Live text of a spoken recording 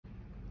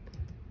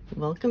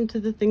Welcome to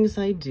the things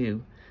I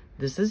do.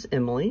 This is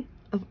Emily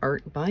of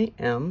Art by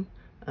M,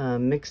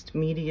 mixed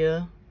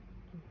media,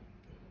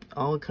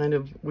 all kind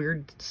of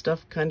weird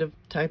stuff kind of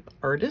type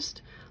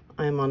artist.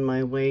 I'm on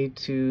my way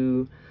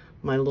to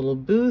my little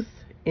booth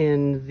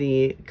in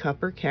the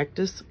Copper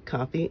Cactus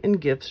Coffee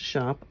and Gift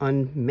Shop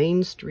on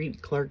Main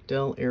Street,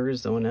 Clarkdale,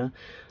 Arizona.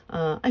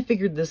 I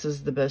figured this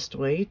is the best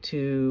way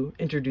to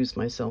introduce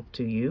myself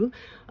to you.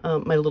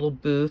 My little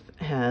booth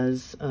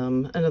has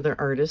another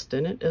artist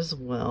in it as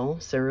well,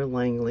 Sarah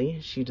Langley.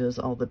 She does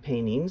all the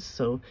paintings,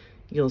 so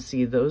you'll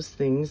see those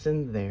things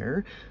in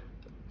there.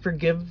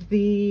 Forgive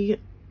the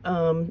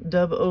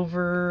dub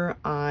over.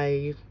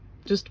 I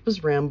just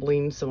was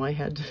rambling, so I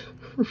had to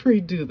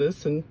redo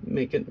this and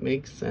make it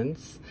make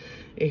sense.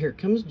 Here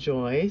comes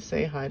Joy.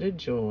 Say hi to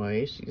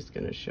Joy. She's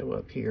going to show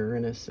up here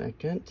in a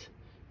second.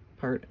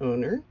 Part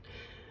owner.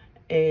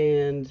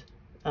 And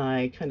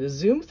I kind of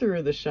zoom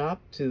through the shop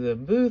to the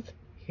booth.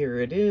 Here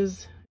it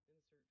is.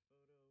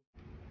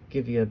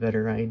 Give you a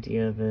better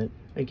idea of it.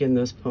 Again,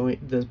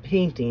 the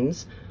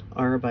paintings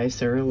are by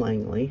Sarah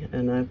Langley,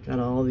 and I've got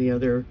all the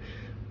other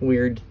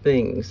weird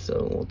things,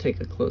 so we'll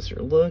take a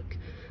closer look.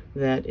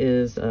 That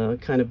is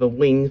kind of a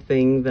wing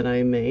thing that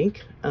I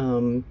make.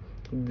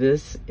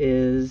 This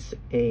is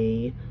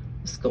a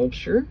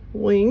sculpture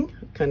wing,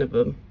 kind of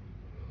a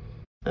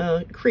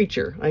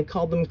creature. I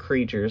call them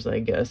creatures, I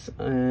guess,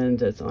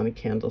 and it's on a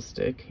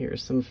candlestick.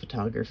 Here's some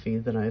photography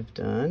that I've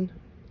done.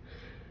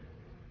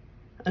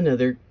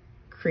 Another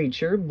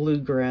creature,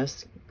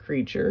 bluegrass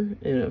creature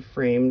in a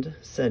framed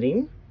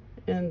setting,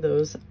 and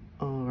those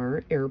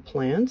are air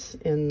plants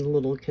in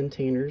little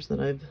containers that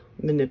I've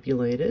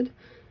manipulated.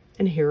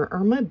 And here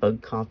are my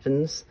bug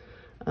coffins.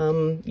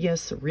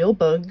 Yes, real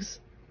bugs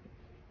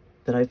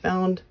that I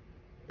found,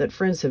 that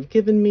friends have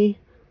given me.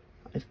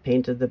 I've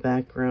painted the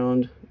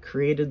background,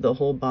 created the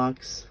whole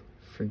box.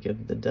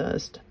 Forgive the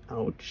dust.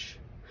 Ouch.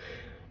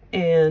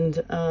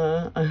 And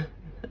I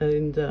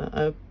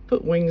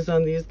put wings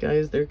on these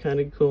guys. They're kind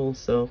of cool,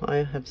 so I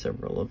have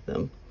several of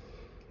them.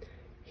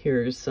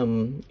 Here's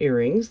some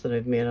earrings that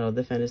I've made out of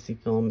the fantasy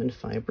film and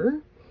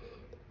fiber,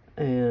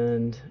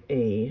 and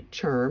a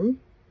charm,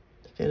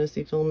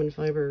 fantasy film and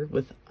fiber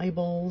with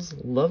eyeballs.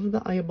 Love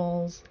the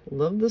eyeballs,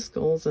 love the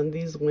skulls on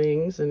these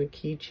wings, and a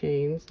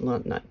keychain,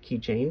 not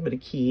keychain, but a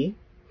key.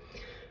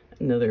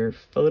 Another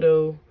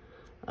photo,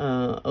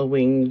 a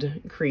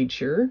winged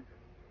creature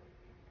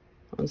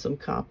on some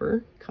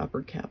copper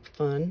cap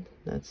fun.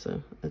 That's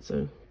a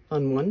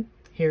fun one.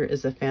 Here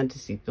is a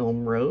fantasy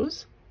film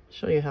rose.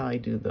 Show you how I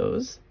do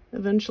those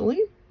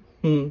eventually.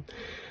 And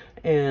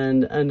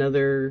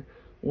another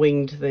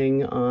winged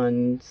thing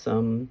on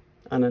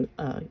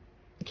a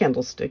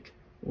candlestick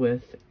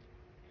with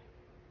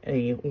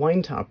a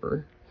wine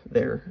topper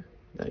there,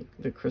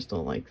 the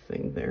crystal-like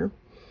thing there.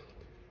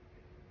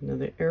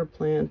 Another air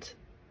plant.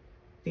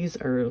 These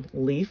are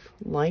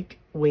leaf-like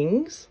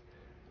wings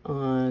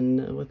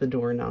with a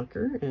door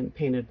knocker and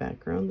painted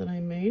background that I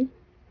made.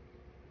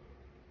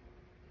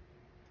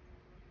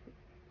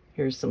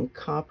 Here's some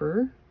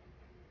copper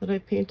that I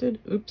painted.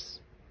 Oops.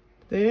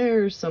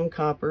 There's some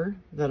copper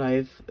that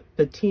I've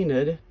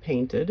patinaed,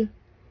 painted.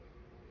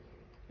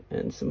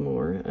 And some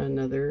more.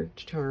 Another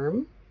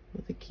charm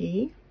with a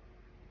key.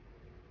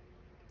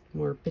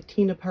 More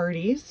patina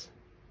parties.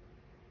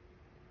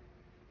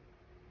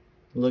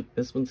 Look,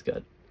 this one's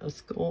got a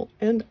skull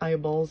and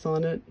eyeballs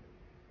on it.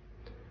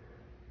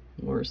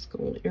 More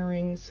skull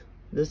earrings.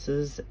 This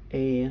is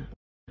a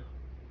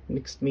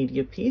mixed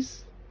media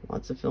piece.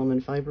 Lots of film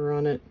and fiber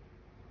on it.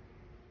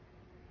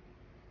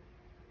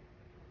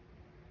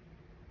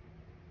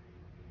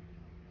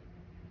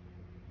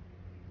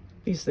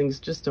 These things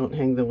just don't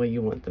hang the way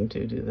you want them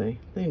to, do they?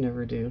 They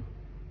never do.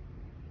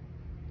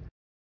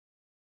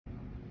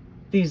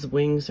 These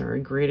wings are a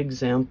great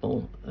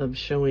example of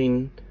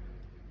showing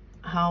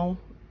how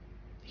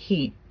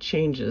heat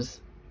changes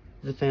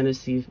the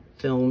fantasy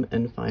film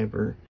and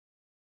fiber.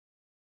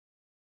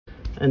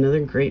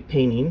 Another great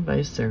painting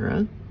by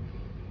Sarah.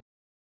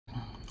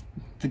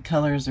 The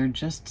colors are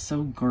just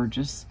so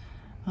gorgeous.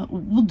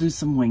 We'll do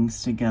some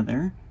wings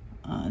together.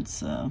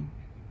 It's a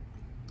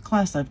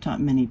class I've taught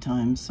many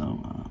times,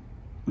 so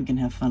we can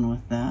have fun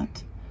with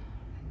that.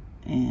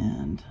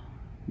 And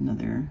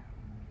another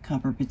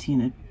copper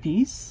patina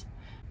piece.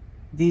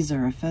 These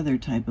are a feather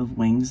type of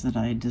wings that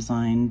I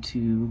designed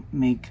to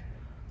make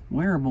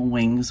wearable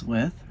wings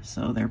with,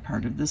 so they're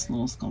part of this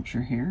little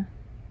sculpture here.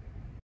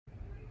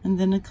 And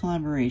then a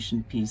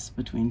collaboration piece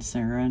between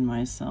Sarah and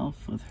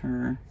myself with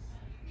her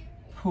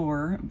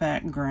poor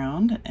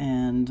background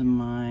and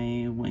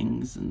my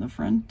wings in the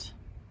front.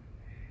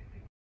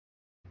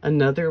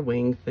 Another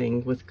wing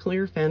thing with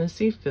clear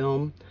fantasy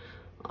film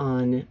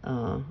on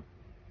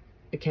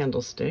a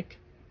candlestick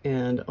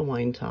and a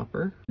wine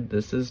topper.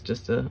 This is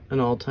just an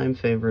all-time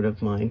favorite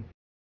of mine.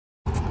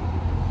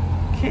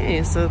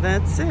 Okay, so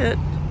that's it.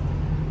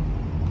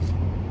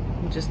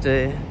 Just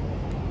a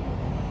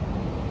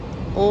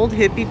old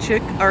hippie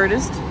chick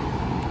artist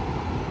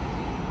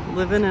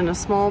living in a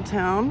small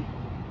town.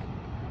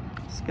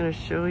 Just gonna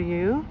show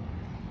you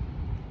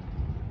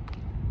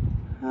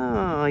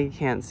Oh, you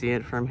can't see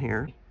it from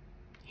here.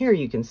 Here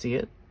you can see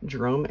it,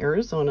 Jerome,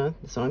 Arizona.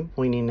 So I'm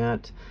pointing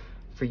at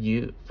for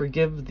you.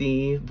 Forgive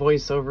the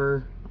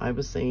voiceover. I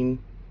was saying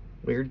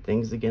weird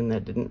things again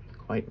that didn't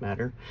quite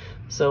matter.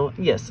 So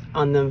yes,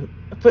 on the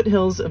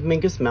foothills of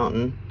Mingus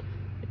Mountain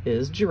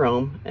is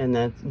Jerome, and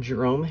that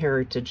Jerome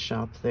Heritage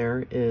Shop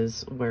there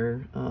is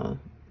where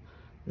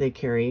they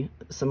carry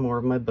some more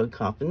of my bug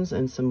coffins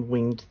and some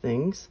winged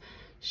things.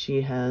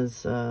 She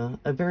has a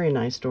very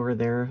nice store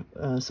there,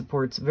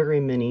 supports very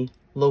many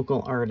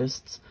local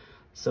artists,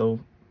 so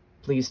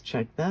please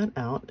check that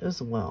out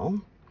as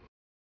well.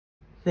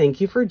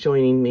 Thank you for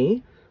joining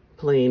me,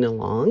 playing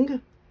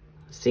along,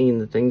 seeing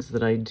the things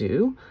that I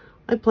do.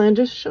 I plan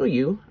to show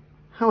you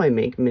how I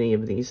make many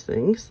of these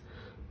things,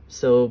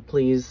 so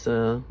please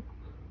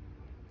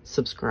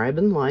subscribe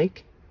and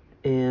like,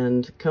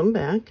 and come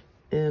back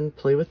and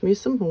play with me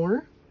some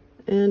more,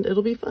 and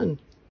it'll be fun.